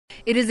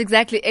It is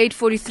exactly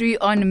 8:43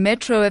 on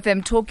Metro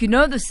FM Talk. You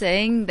know the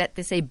saying that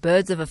they say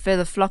birds of a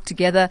feather flock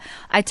together.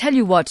 I tell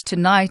you what,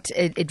 tonight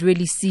it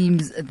really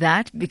seems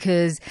that,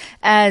 because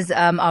as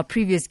our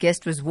previous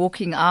guest was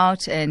walking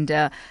out and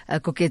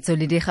Koketso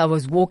Lediga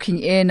was walking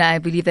in, I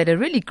believe they had a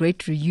really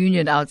great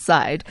reunion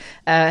outside.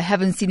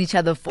 Haven't seen each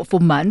other for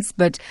months,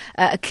 but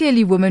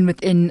clearly women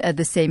within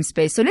the same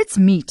space. So let's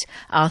meet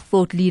our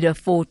thought leader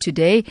for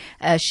today.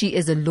 She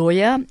is a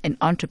lawyer, an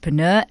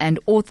entrepreneur, and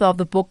author of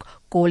the book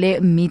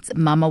Kole Meets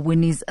Mama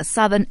Winnie's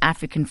Southern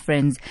African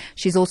Friends.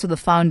 She's also the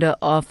founder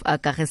of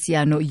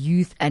Koketso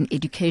Youth and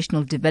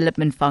Educational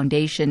Development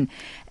Foundation.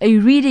 A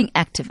reading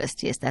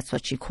activist, yes, that's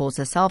what she calls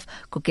herself.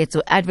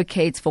 Koketso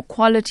advocates for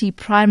quality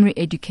primary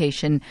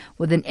education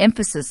with an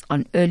emphasis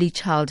on early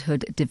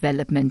childhood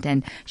development,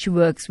 and she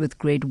works with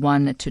grade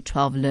 1 to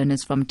 12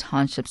 learners from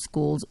township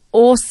schools.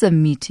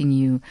 Awesome meeting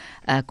you,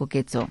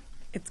 Koketso.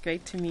 It's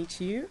great to meet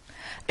you.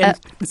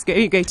 It's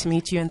very great to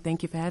meet you, and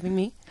thank you for having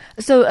me.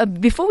 So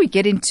before we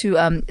get into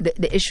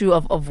the issue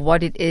of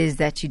what it is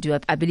that you do,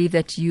 I believe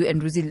that you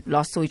and Ruzi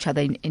last saw each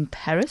other in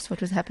Paris. What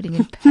was happening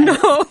in Paris? No,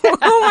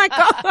 oh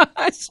my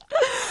gosh.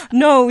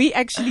 No, we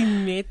actually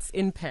met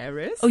in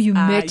Paris. Oh, you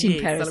met in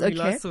yes, Paris, so okay. We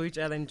last saw each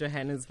other in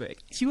Johannesburg.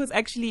 She was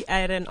actually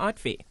at an art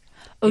fair.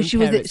 Oh, she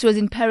was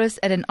in Paris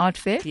at an art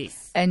fair?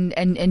 Yes.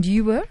 And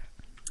you were?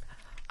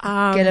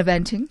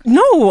 Gallivanting?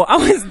 No, I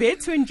was there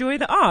to enjoy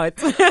the art.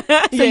 So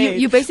yes.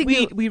 you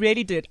basically... We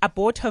really did. I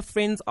bought her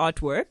friend's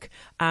artwork,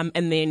 and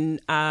then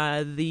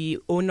the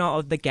owner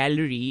of the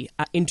gallery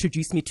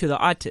introduced me to the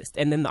artist,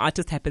 and then the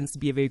artist happens to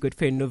be a very good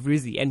friend of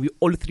Ruzi, and we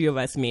all three of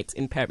us met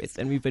in Paris,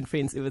 and we've been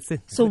friends ever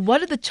since. So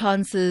what are the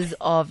chances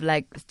of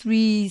like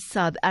 3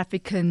 South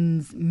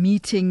Africans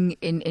meeting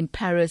in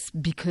Paris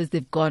because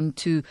they've gone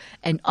to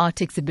an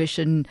art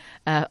exhibition,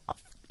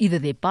 either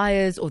their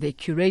buyers or their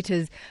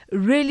curators?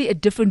 Really a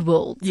different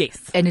world. Yes.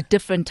 And a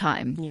different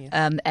time. Yes.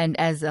 And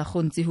as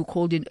Khonzi, who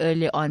called in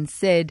earlier on,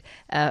 said,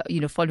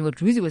 following what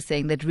Ruzi was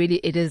saying, that really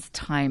it is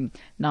time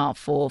now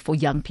for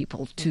young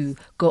people to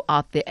go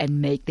out there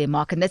and make their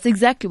mark. And that's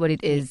exactly what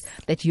it is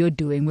that you're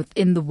doing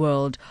within the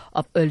world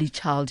of early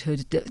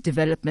childhood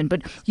development.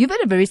 But you've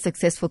had a very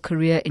successful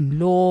career in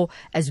law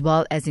as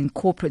well as in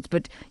corporates,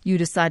 but you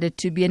decided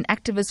to be an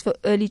activist for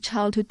early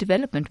childhood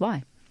development.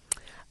 Why?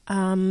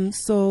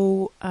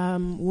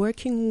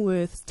 Working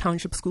with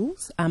township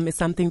schools is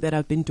something that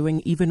I've been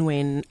doing even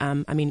when,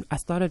 I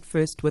started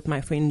first with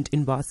my friend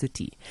in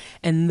varsity.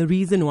 And the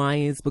reason why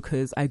is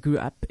because I grew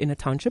up in a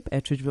township,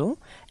 Attridgeville,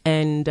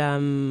 and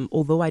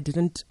although I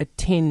didn't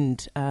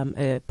attend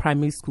a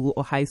primary school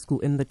or high school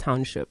in the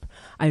township,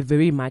 I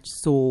very much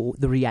saw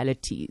the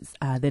realities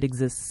that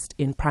exist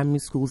in primary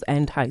schools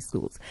and high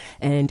schools.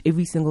 And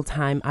every single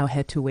time I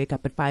had to wake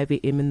up at 5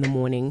 a.m. in the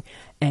morning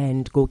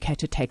and go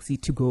catch a taxi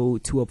to go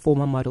to a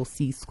former Model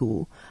C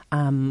school,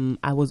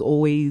 I was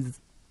always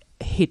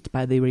hit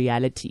by the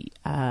reality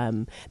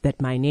that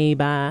my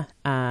neighbor,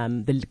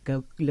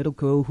 the little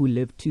girl who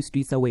lived 2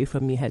 streets away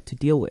from me, had to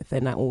deal with.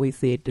 And I always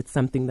said it's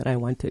something that I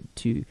wanted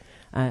to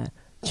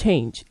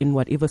change in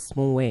whatever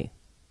small way.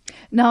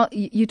 Now,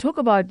 you talk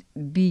about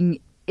being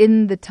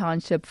in the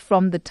township,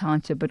 from the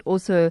township, but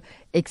also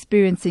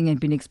experiencing and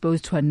being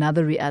exposed to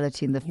another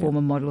reality in the former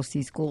Model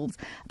C schools.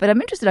 But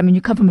I'm interested,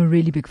 you come from a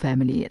really big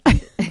family.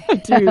 I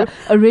do.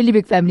 A really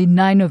big family,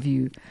 9 of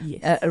you.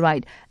 Yes.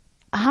 Right.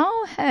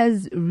 How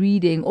has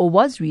reading, or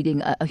was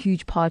reading, a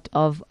huge part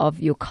of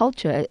your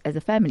culture as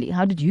a family?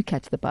 How did you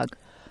catch the bug?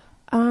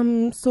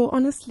 So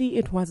honestly,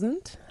 it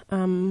wasn't.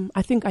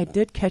 I think I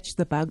did catch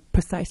the bug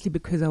precisely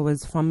because I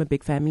was from a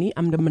big family.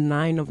 I'm number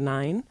 9 of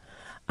 9.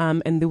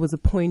 And there was a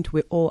point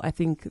where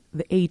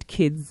the 8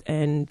 kids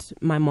and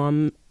my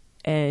mom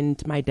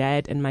and my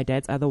dad and my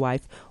dad's other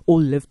wife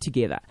all lived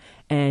together.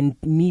 And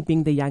me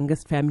being the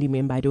youngest family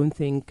member, I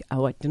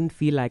didn't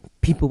feel like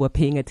people were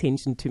paying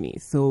attention to me.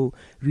 So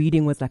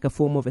reading was like a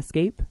form of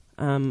escape.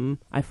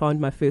 I found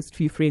my first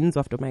few friends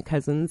after my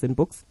cousins and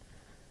books.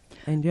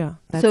 And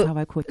that's how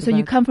I caught the So bug.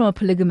 you come from a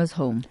polygamous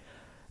home?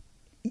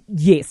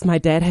 Yes, my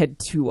dad had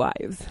 2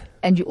 wives.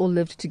 And you all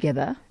lived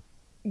together?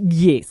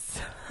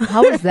 Yes.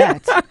 How was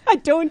that? I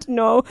don't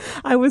know.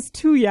 I was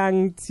too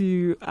young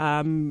to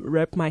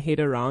wrap my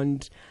head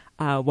around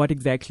what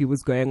exactly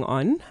was going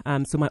on.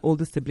 So my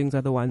older siblings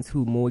are the ones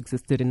who more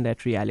existed in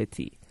that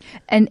reality.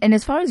 And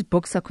as far as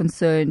books are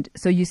concerned,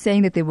 so you're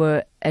saying that they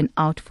were an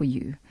out for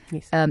you,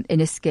 yes. An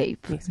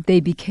escape. Yes. They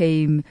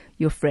became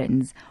your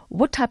friends.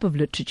 What type of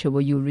literature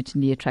were you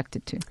originally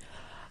attracted to?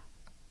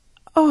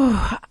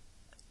 Oh,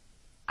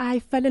 I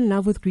fell in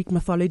love with Greek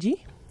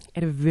mythology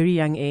at a very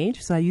young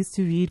age. So I used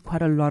to read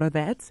quite a lot of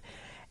that.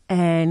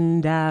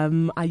 And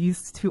I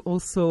used to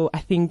also, I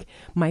think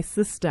my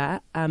sister,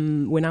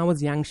 when I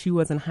was young, she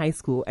was in high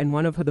school, and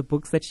one of the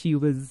books that she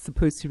was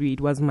supposed to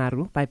read was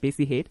Maru by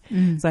Bessie Head.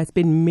 So I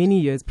spent many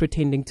years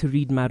pretending to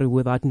read Maru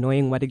without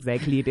knowing what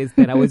exactly it is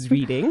that I was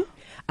reading.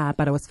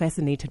 But I was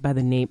fascinated by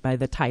the name, by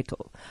the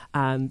title.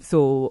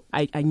 So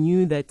I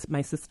knew that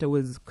my sister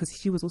was, because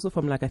she was also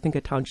from like, I think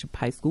a township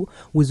high school,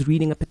 was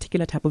reading a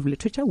particular type of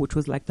literature, which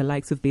was like the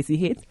likes of Bessie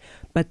Head.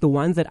 But the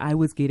ones that I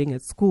was getting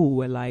at school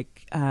were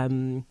like,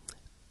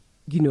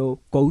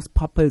 Ghost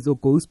Poppers or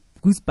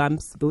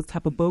Goosebumps, those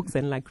type of books,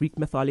 and like Greek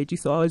mythology.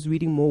 So I was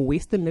reading more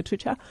Western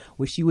literature,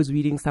 where she was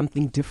reading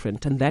something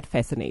different, and that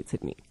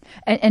fascinated me.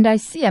 And I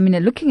see, I mean,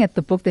 looking at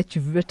the book that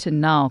you've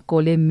written now,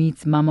 Kole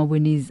Meets Mama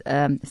Winnie's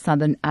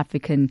Southern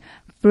African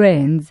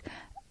Friends,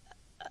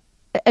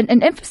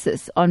 an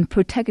emphasis on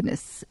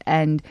protagonists,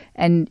 and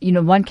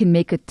one can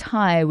make a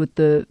tie with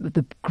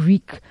the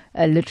Greek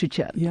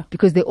literature,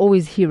 because they're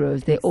always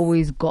heroes, they're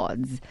always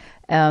gods.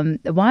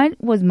 Why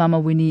was Mama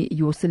Winnie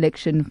your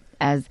selection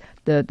as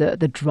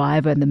the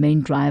driver and the main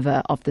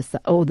driver of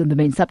the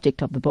main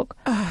subject of the book?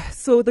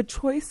 So the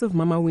choice of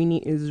Mama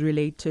Winnie is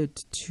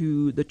related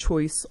to the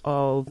choice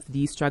of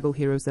the struggle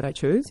heroes that I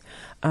chose.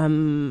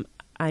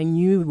 I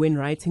knew when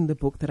writing the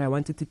book that I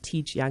wanted to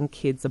teach young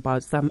kids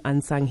about some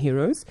unsung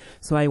heroes.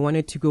 So I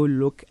wanted to go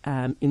look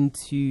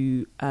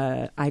into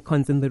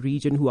icons in the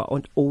region who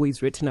aren't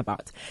always written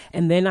about.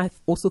 And then I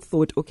also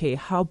thought, okay,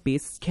 how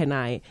best can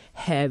I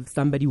have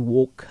somebody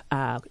walk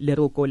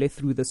little Kole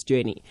through this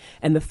journey?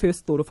 And the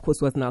first thought, of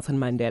course, was Nelson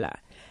Mandela.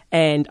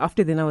 And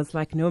after then I was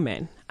like, no,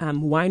 man,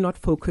 why not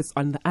focus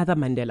on the other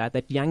Mandela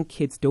that young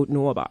kids don't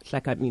know about?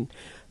 Like, I mean,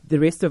 the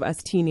rest of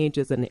us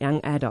teenagers and young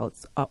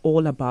adults are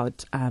all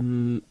about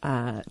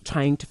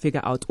trying to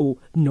figure out or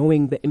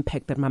knowing the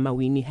impact that Mama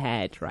Winnie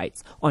had, right,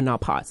 on our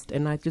past.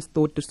 And I just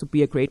thought this would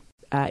be a great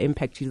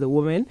impact. She's a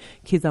woman.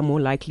 Kids are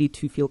more likely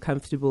to feel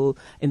comfortable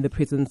in the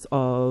presence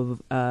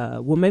of a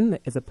woman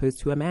as opposed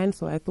to a man.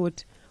 So I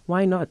thought,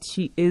 why not?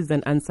 She is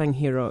an unsung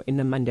hero in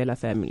the Mandela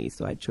family.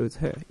 So I chose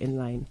her in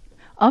line.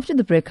 After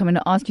the break, I'm going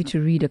to ask you to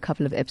read a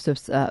couple of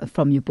episodes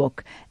from your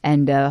book,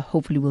 and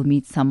hopefully we'll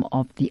meet some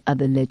of the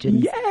other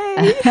legends. Yay!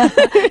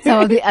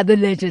 Some of the other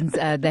legends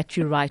that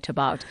you write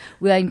about.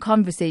 We are in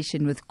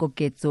conversation with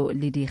Koketso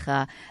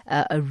Lediga,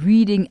 a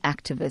reading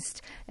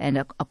activist and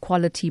a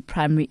quality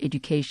primary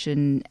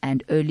education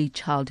and early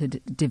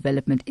childhood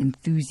development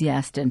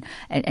enthusiast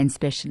and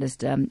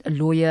specialist, a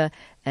lawyer,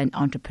 an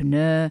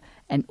entrepreneur,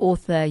 an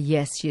author.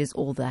 Yes, she is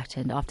all that.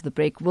 And after the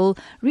break, we'll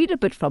read a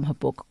bit from her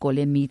book,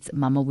 Kole Meets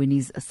Mama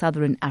Winnie's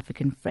Southern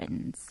African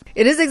Friends.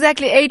 It is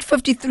exactly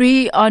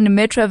 8:53 on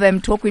Metro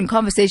FM Talk. We're in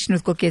conversation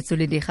with Koketso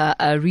Lediga,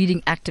 a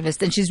reading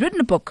activist, and she's written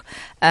a book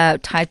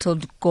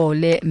titled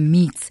Kole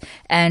Meets.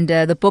 And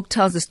the book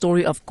tells the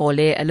story of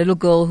Kole, a little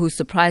girl who's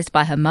surprised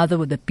by her mother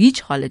with a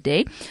beach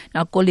holiday.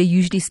 Now, Kole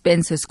usually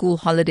spends her school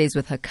holidays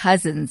with her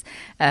cousins,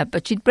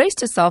 but she'd braced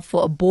herself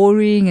for a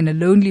boring and a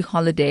lonely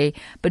holiday,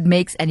 but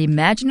makes an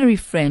imaginary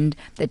friend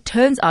that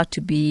turns out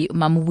to be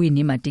Mama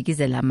Winnie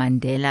Madikizela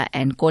Mandela,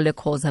 and Kole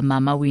calls her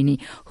Mama Winnie,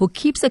 who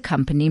keeps her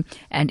company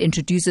and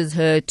introduces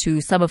her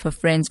to some of her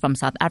friends from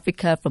South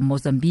Africa, from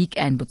Mozambique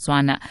and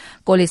Botswana.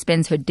 Kole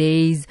spends her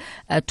days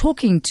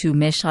talking to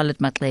Me Charlotte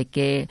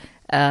Matleke,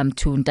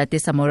 to Ntate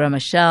Samora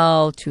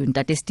Machel, to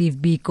Ntate Steve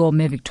Biko,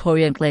 Me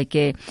Victoria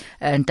Nkleke,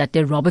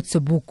 Ntate Robert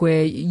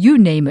Sobukwe, you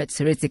name it,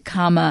 Seretse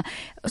Kama.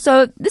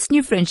 So this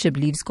new friendship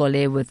leaves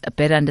Kole with a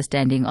better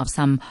understanding of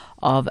some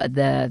of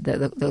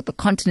the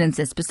continent's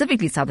and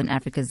specifically Southern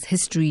Africa's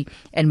history,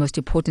 and most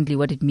importantly,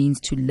 what it means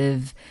to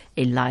live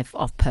a life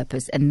of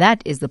purpose. And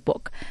that is the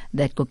book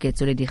that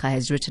Koketso Lediga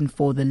has written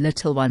for the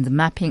little ones,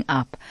 mapping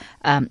up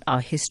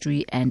our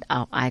history and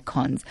our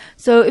icons.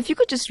 So if you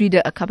could just read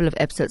a couple of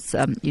episodes,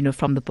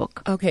 from the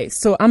book. Okay,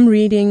 so I'm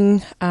reading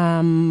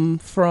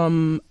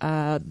from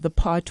the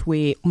part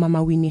where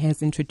Mama Winnie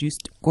has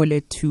introduced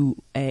Kole to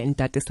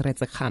Ntate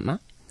Seretse Kama,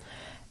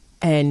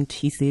 and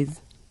he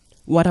says,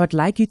 "What I would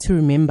like you to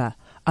remember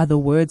are the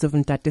words of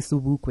Ntate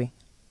Sobukwe.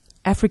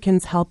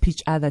 Africans should help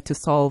each other to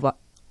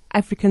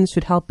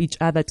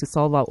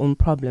solve our own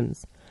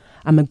problems.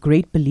 I'm a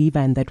great believer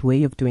in that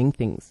way of doing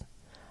things.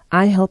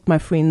 I helped my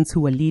friends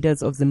who were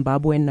leaders of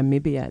Zimbabwe and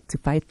Namibia to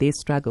fight their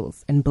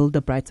struggles and build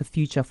a brighter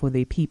future for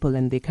their people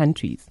and their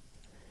countries,"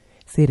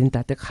 said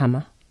Ntate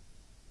Kama.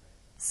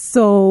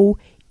 So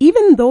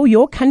even though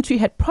your country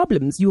had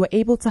problems, you were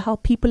able to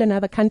help people in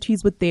other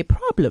countries with their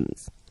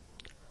problems,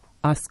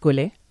 asked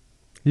Kole,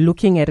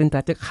 looking at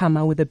Ntate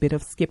Kama with a bit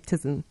of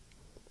skepticism.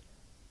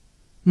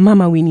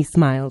 Mama Winnie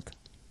smiled.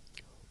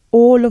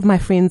 All of my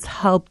friends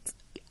helped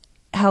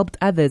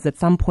others at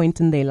some point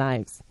in their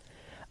lives.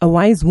 A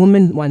wise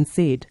woman once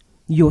said,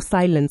 "Your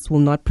silence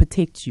will not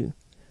protect you."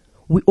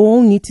 We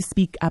all need to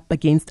speak up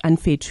against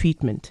unfair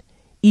treatment,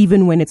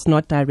 even when it's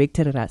not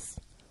directed at us.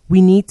 We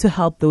need to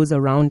help those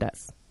around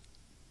us.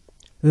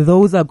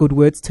 Those are good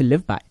words to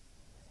live by,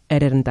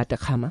 added Ntate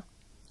Kama.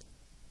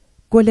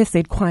 Kole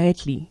said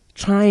quietly,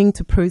 trying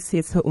to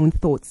process her own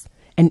thoughts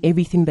and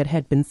everything that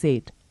had been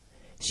said.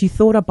 She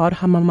thought about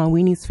how Mama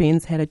Winnie's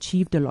friends had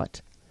achieved a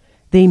lot.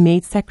 They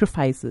made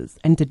sacrifices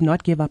and did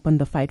not give up on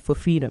the fight for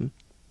freedom.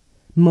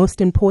 Most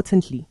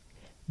importantly,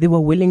 they were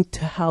willing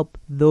to help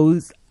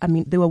others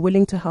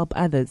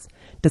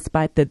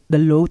despite the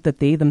load that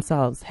they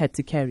themselves had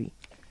to carry.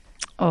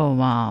 Oh,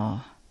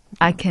 wow.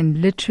 I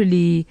can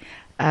literally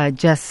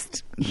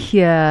just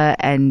hear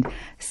and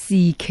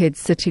see kids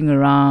sitting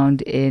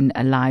around in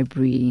a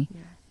library,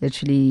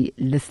 literally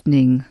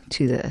listening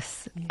to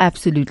this. Yes.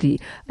 Absolutely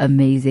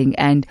amazing.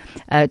 And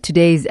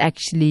today is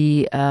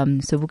actually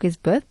Sobuke's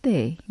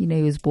birthday. You know,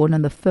 he was born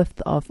on the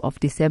 5th of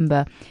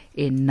December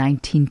in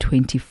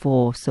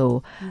 1924.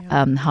 So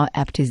how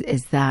apt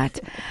is that?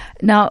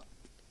 Now,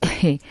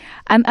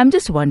 I'm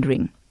just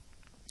wondering,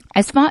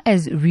 as far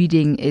as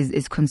reading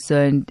is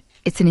concerned,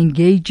 it's an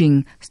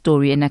engaging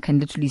story, and I can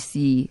literally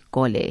see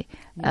Gole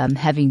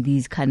having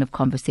these kind of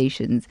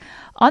conversations.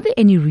 Are there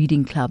any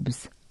reading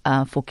clubs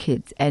for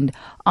kids, and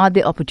are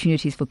there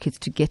opportunities for kids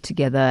to get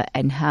together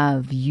and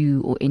have you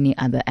or any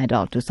other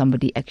adult or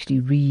somebody actually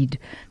read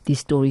these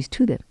stories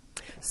to them?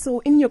 So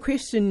in your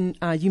question,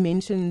 you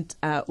mentioned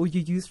or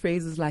you used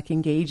phrases like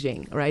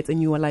engaging, right?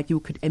 And you were like, you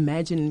could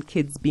imagine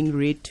kids being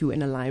read to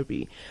in a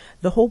library.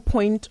 The whole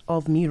point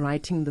of me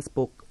writing this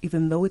book,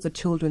 even though it's a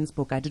children's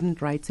book, I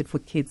didn't write it for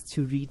kids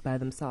to read by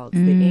themselves.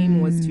 The aim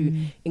was to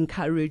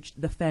encourage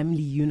the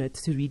family unit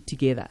to read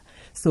together.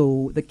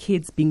 So the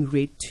kids being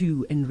read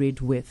to and read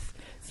with.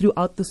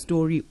 Throughout the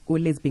story,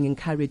 Ole is being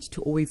encouraged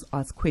to always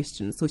ask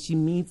questions. So she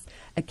meets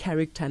a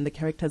character, and the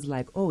character's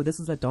like, "Oh, this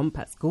is a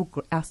dompas. Go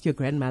ask your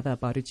grandmother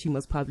about it. She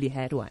most probably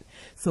had one."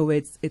 So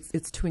it's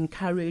to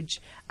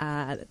encourage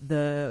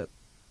the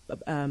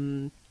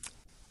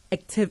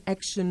active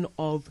action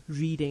of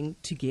reading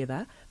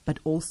together, but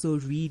also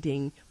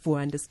reading for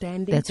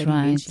understanding. That's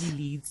right. Eventually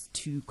leads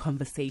to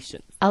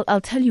conversation. I'll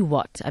tell you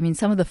what. I mean,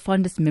 some of the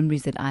fondest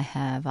memories that I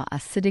have are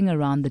sitting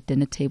around the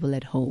dinner table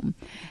at home,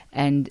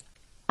 and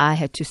I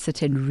had to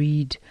sit and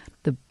read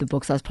the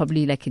books. I was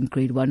probably like in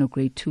grade 1 or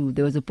grade 2.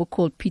 There was a book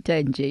called Peter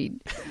and Jane.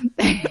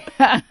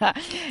 And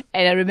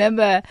I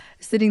remember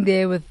sitting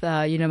there with,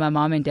 my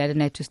mom and dad,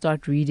 and I had to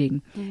start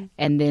reading.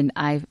 And then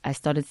I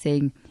started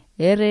saying,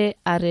 "Ere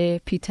are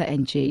Peter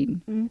and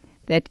Jane."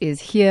 That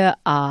is, here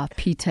are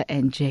Peter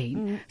and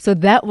Jane. So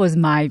that was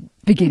my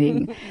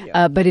beginning.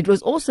 But it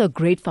was also a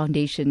great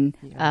foundation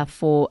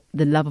for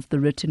the love of the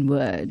written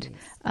word.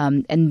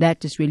 And that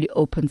just really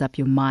opens up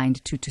your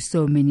mind to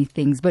so many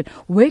things. But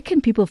where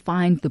can people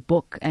find the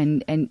book?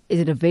 And is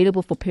it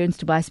available for parents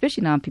to buy?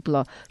 Especially now people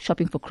are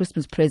shopping for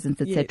Christmas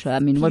presents, etc. I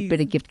mean, what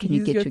better gift can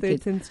you get your kids?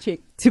 Use your 13th check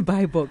to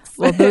buy books.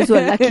 Well, those who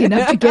are lucky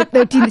enough to get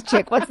 13th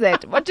check. What's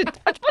that? What you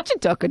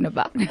talking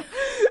about?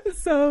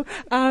 So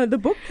the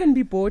book can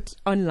be bought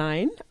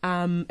online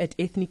at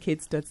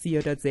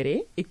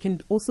ethnickids.co.za. It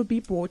can also be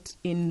bought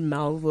in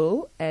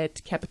Melville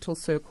at Capital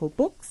Circle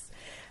Books.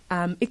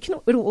 It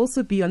will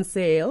also be on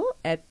sale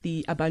at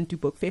the Abantu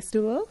Book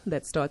Festival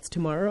that starts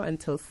tomorrow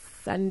until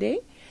Sunday.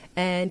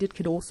 And it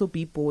could also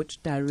be bought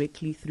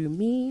directly through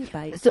me.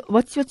 So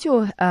what's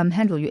your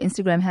handle, your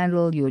Instagram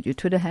handle, your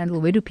Twitter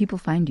handle? Where do people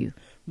find you?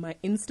 My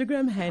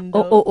Instagram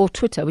handle... Or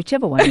Twitter,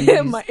 whichever one you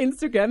use. My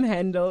Instagram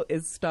handle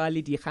is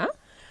Lediga.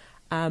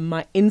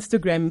 My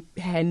Instagram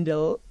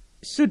handle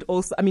should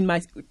also, my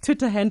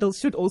Twitter handle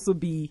should also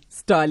be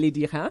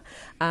Lediga.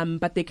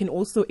 But they can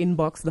also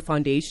inbox the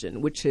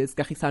foundation, which is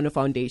Kagisano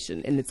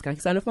Foundation. And it's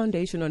Kagisano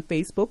Foundation on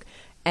Facebook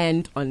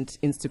and on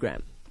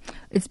Instagram.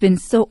 It's been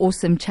so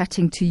awesome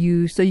chatting to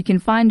you. So you can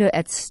find her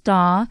at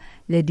Star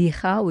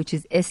Lediga, which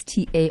is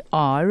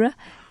StarLediga.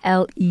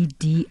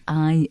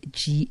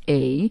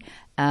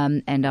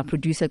 And our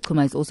producer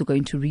Kuma is also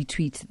going to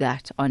retweet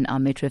that on our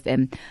Metro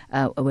FM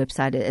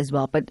website as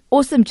well. But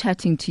awesome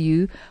chatting to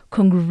you.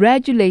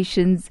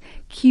 Congratulations.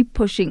 Keep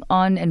pushing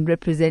on and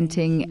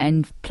representing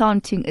and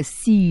planting a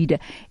seed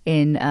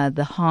in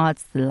the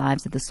hearts, the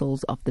lives, and the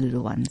souls of the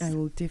little ones. I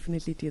will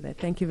definitely do that.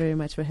 Thank you very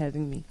much for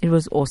having me. It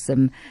was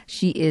awesome.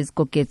 She is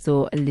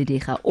Koketso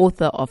Lediga,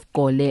 author of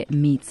Gole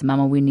Meets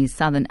Mama Winnie's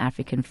Southern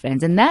African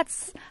Friends. And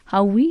that's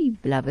how we,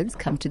 beloveds,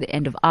 come to the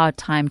end of our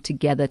time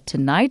together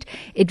tonight.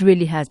 It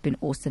really has been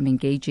awesome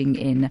engaging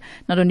in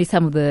not only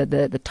some of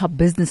the top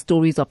business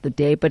stories of the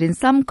day, but in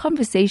some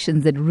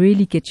conversations that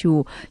really get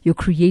your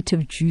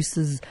creative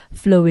juices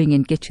flowing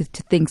and get you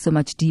to think so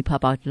much deeper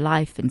about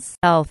life and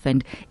self.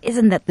 And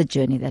isn't that the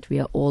journey that we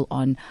are all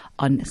on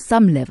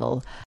some level?